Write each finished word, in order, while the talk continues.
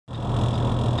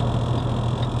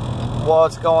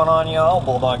What's going on, y'all?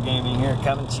 Bulldog Gaming here,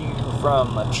 coming to you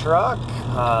from a truck.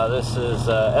 This is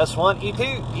S1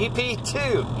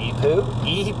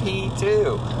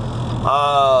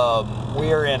 EP2.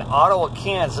 We are in Ottawa,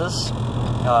 Kansas,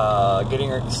 getting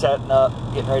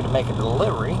ready to make a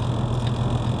delivery.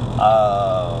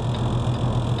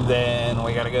 Then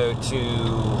we got to go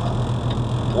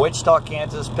to Wichita,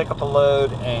 Kansas, pick up a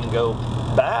load, and go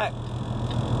back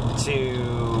to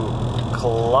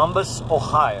Columbus,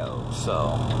 Ohio.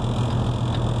 So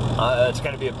it's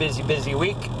going to be a busy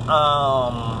week.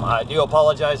 I do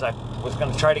apologize. I was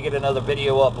going to try to get another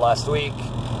video up last week,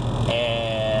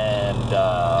 and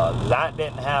that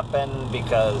didn't happen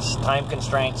because time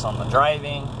constraints on the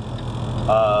driving.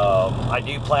 I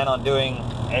do plan on doing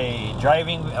a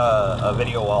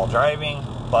video while driving,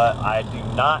 but I do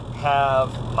not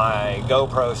have my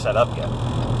GoPro set up yet.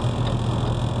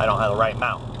 I don't have the right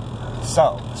mount.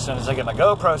 So, as soon as I get my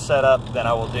GoPro set up, then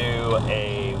I will do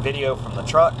a video from the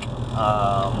truck.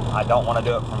 I don't want to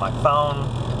do it from my phone.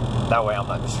 That way I'm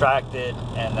not distracted,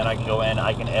 and then I can go in,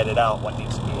 I can edit out what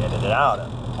needs to be edited out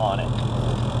on it.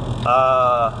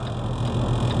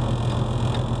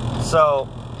 So,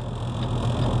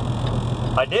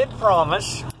 I did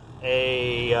promise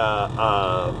a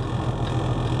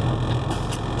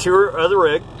tour of the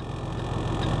rig.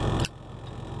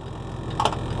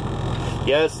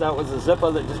 Yes, that was a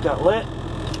Zippo that just got lit.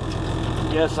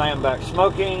 Yes, I am back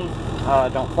smoking.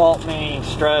 Don't fault me.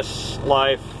 Stress,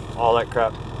 life, all that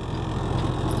crap.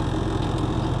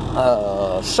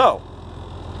 So,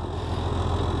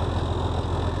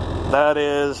 that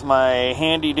is my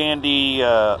handy dandy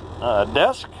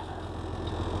desk.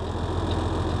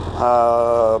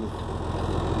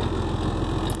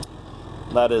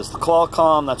 That is the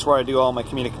Qualcomm. That's where I do all my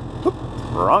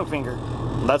wrong finger.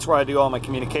 That's where I do all my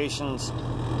communications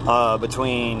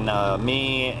between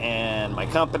me and my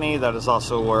company. That is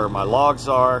also where my logs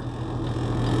are.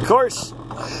 Of course,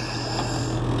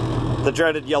 the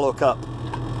dreaded yellow cup.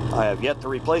 I have yet to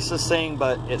replace this thing,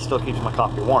 but it still keeps my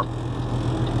coffee warm.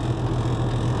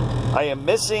 I am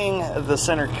missing the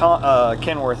center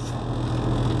Kenworth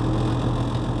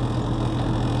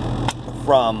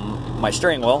from my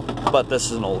steering wheel, but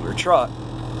this is an older truck.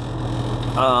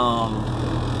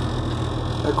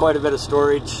 Quite a bit of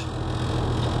storage.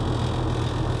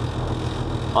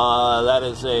 That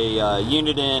is a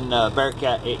unit in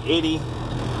Bearcat 880.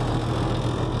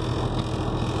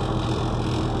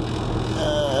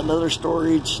 Another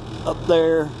storage up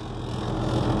there.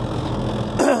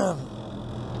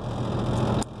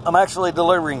 I'm actually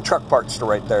delivering truck parts to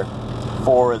right there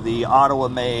for the Ottawa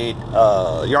made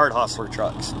yard hostler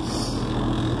trucks.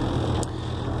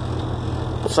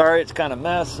 Sorry, it's kind of a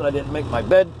mess. I didn't make my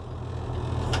bed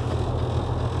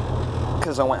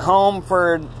because I went home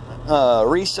for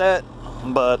reset,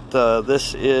 but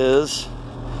this is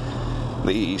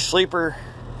the sleeper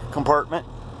compartment.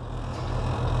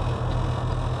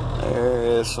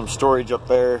 There's some storage up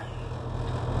there.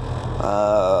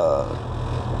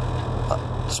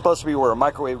 It's supposed to be where a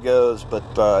microwave goes,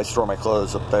 but I store my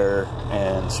clothes up there,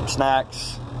 and some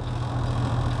snacks,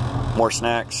 more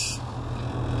snacks,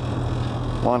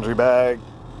 laundry bag,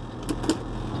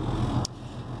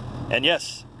 and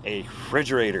yes, a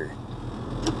refrigerator.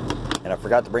 And I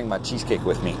forgot to bring my cheesecake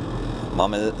with me,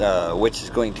 Mama, which is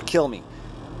going to kill me.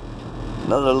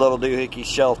 Another little doohickey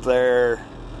shelf there.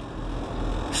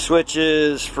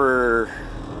 Switches for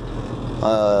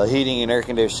heating and air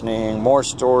conditioning. More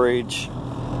storage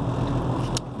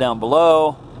down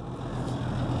below.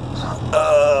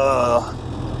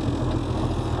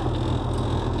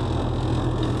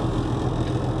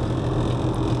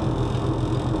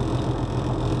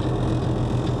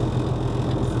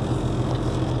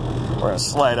 We're going to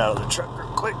slide out of the truck real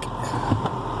quick.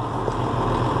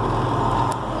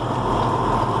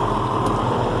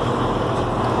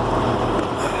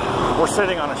 We're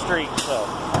sitting on a street, so.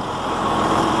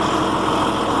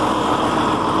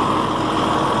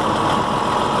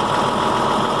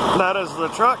 That is the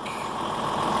truck.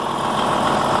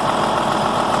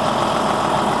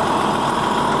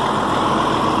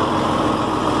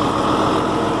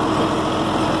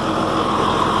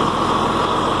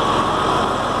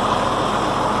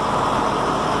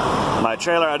 My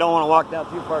trailer, I don't want to walk down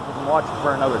too far because I'm watching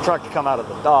for another truck to come out of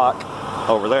the dock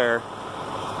over there.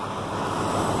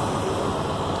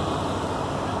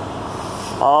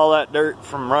 All that dirt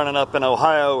from running up in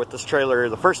Ohio with this trailer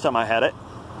the first time I had it.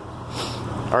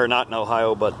 Or not in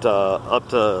Ohio, but up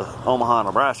to Omaha,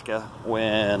 Nebraska,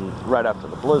 right after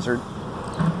the blizzard.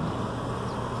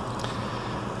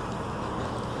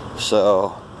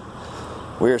 So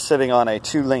We are sitting on a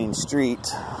 2-lane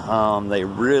street. They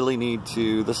really need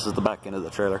to, this is the back end of the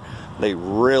trailer, they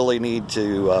really need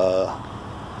to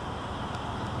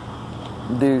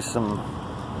do some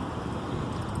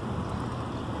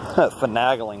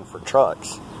finagling for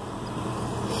trucks.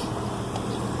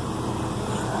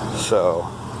 So,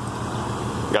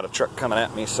 got a truck coming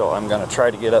at me, so I'm going to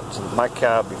try to get up to my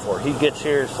cab before he gets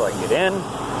here so I can get in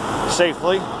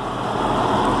safely.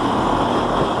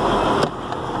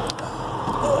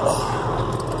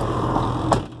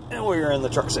 And we're in the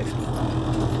truck safely.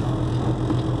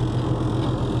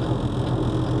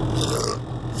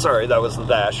 Sorry, that was the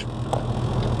dash.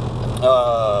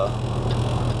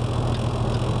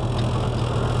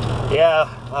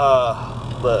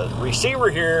 The receiver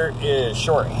here is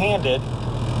short-handed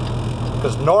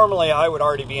because normally I would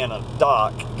already be in a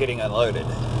dock getting unloaded.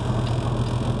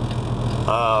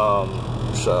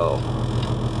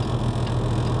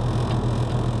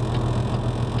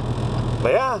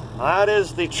 But yeah, that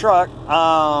is the truck.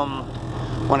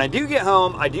 When I do get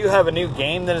home, I do have a new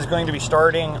game that is going to be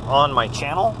starting on my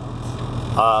channel,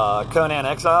 Conan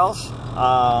Exiles,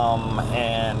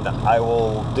 and I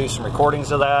will do some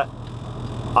recordings of that.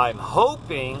 I'm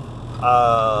hoping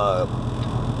to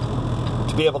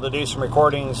be able to do some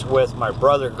recordings with my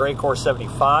brother, Greycore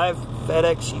 75.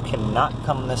 FedEx, you cannot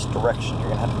come this direction. You're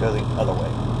going to have to go the other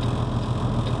way.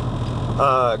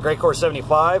 Greycore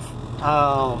 75.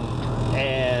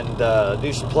 And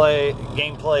do some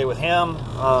gameplay with him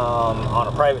on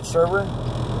a private server.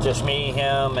 Just me,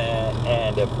 him,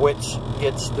 and if Witch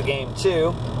gets the game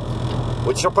too,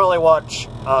 which she'll probably watch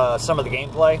some of the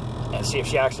gameplay and see if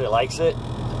she actually likes it.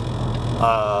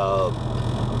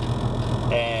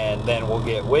 And then we'll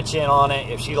get Witch in on it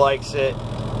if she likes it.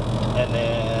 And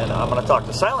then I'm going to talk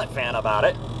to Silent Fan about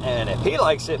it. And if he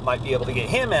likes it, might be able to get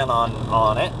him in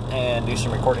on it and do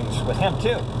some recordings with him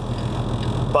too.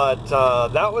 But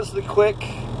that was the quick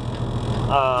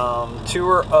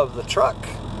tour of the truck.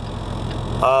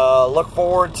 Look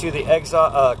forward to the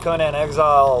Conan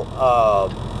Exile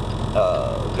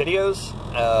videos.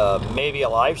 Maybe a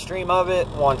live stream of it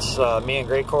once me and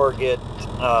Greycore get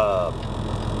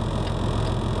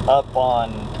up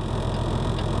on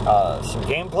some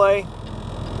gameplay.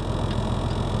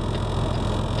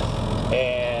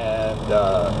 And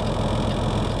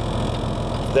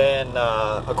then,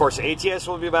 of course, ATS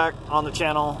will be back on the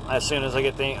channel as soon as I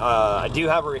get the... I do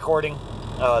have a recording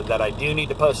that I do need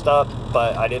to post up,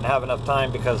 but I didn't have enough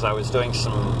time because I was doing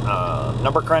some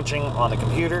number crunching on the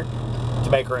computer to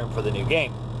make room for the new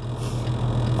game.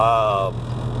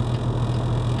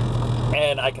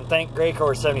 And I can thank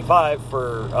Greycore 75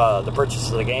 for the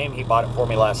purchase of the game. He bought it for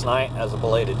me last night as a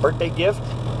belated birthday gift.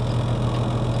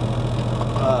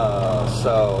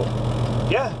 So,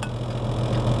 yeah.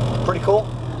 Pretty cool.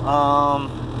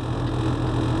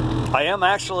 I am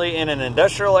actually in an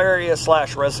industrial area /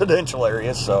 residential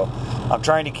area, so I'm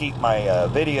trying to keep my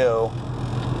video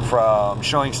from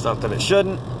showing stuff that it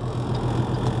shouldn't.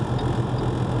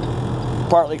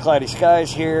 Partly cloudy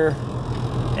skies here,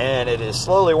 and it is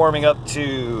slowly warming up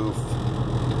to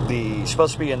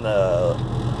supposed to be in the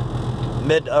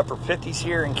mid to upper 50s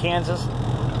here in Kansas.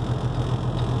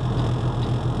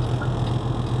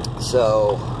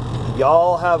 So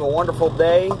y'all have a wonderful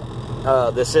day.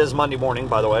 This is Monday morning,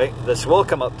 by the way. This will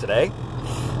come up today.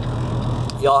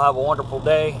 Y'all have a wonderful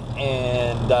day,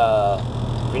 and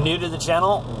if you're new to the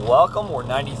channel, welcome. We're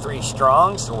 93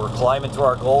 strong, so we're climbing to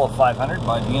our goal of 500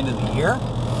 by the end of the year.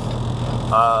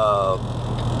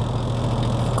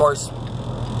 Of course,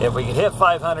 if we could hit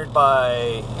 500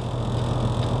 by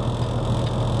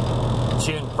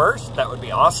June 1st, that would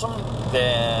be awesome.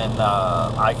 Then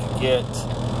I could get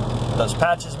those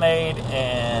patches made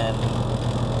and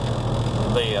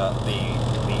the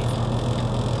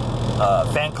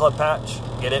fan club patch,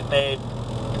 get it made.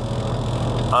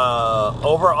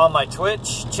 Over on my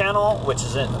Twitch channel, which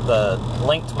is the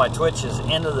link to my Twitch is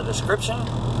in the description.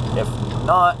 If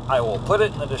not, I will put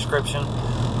it in the description.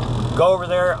 Go over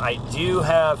there. I do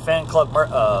have a fan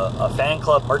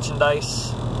club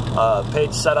merchandise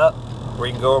page set up where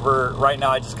you can go over. Right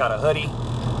now, I just got a hoodie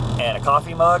and a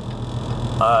coffee mug.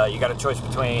 You got a choice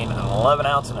between an 11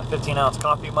 ounce and a 15 ounce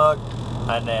coffee mug,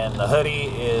 and then the hoodie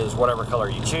is whatever color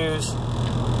you choose.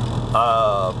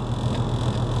 I'm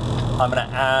going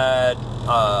to add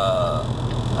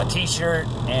a t-shirt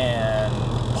and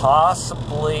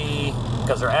possibly,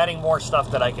 because they're adding more stuff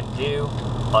that I can do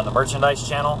on the merchandise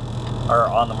channel, or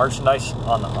on the merchandise,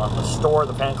 on the store,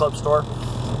 the fan club store.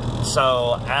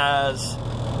 So as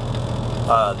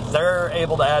they're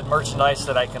able to add merchandise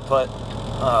that I can put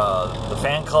the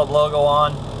fan club logo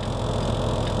on,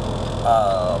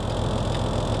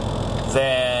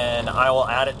 then I will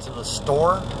add it to the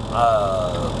store.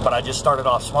 But I just started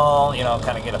off small, you know,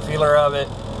 kind of get a feeler of it.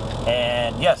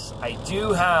 And yes, I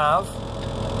do have,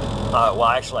 well,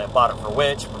 actually I bought it for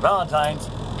Valentine's,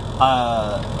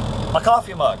 a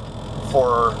coffee mug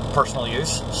for personal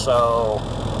use. So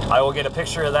I will get a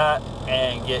picture of that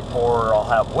and or I'll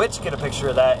have Witch get a picture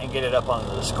of that and get it up on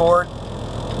the Discord.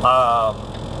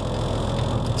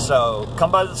 So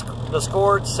come by the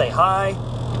Discord, say hi,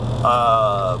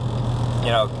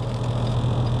 you know,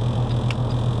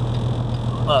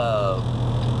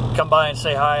 come by and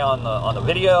say hi on the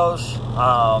videos.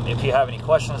 If you have any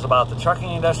questions about the trucking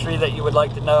industry that you would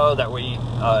like to know, that way,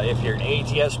 if you're an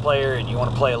ATS player and you want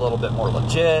to play a little bit more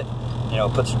legit, you know,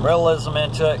 put some realism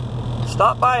into it,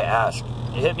 stop by, ask.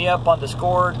 You hit me up on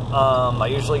Discord. I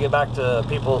usually get back to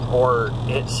people, or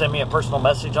send me a personal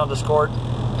message on Discord.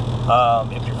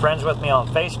 If you're friends with me on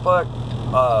Facebook,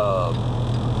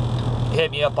 hit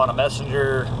me up on a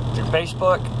messenger through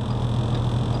Facebook.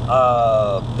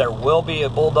 There will be a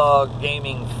Bulldog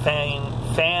Gaming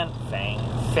fan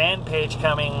page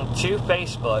coming to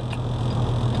Facebook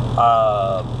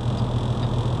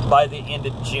by the end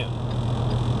of June.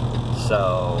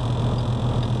 So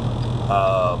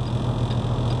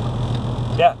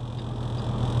yeah,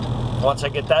 once I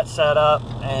get that set up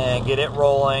and get it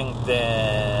rolling,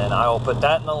 then I will put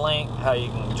that in the link, how you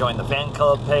can join the fan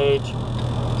club page,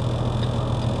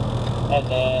 and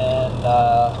then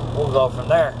we'll go from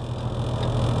there.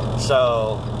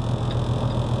 So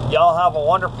y'all have a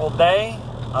wonderful day.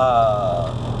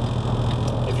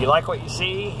 If you like what you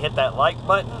see, hit that like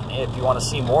button. If you want to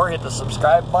see more, hit the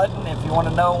subscribe button. If you want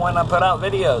to know when I put out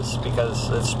videos, because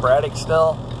it's sporadic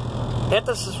still, hit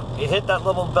that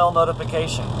little bell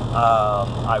notification.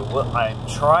 I'm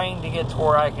trying to get to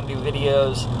where I can do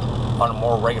videos on a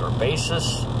more regular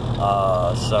basis.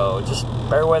 So just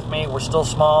bear with me. We're still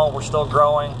small. We're still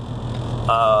growing.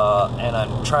 And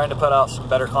I'm trying to put out some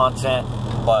better content.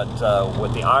 But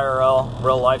with the IRL,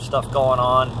 real life stuff going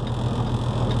on,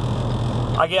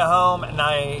 I get home and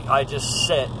I just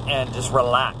sit and just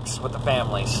relax with the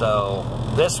family. So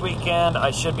this weekend,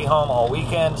 I should be home all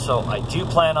weekend. So I do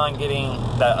plan on getting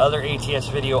that other ATS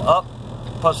video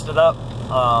posted up.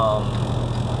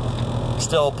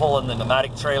 Still pulling the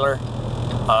pneumatic trailer.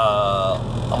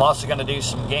 I'm also going to do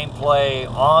some gameplay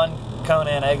on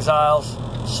Conan Exiles.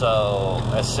 So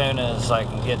as soon as I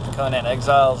can get the Conan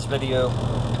Exiles video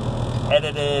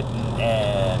edited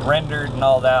and rendered and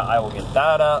all that, I will get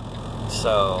that up.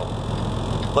 So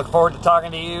look forward to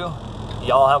talking to you.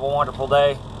 Y'all have a wonderful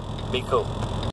day. Be cool.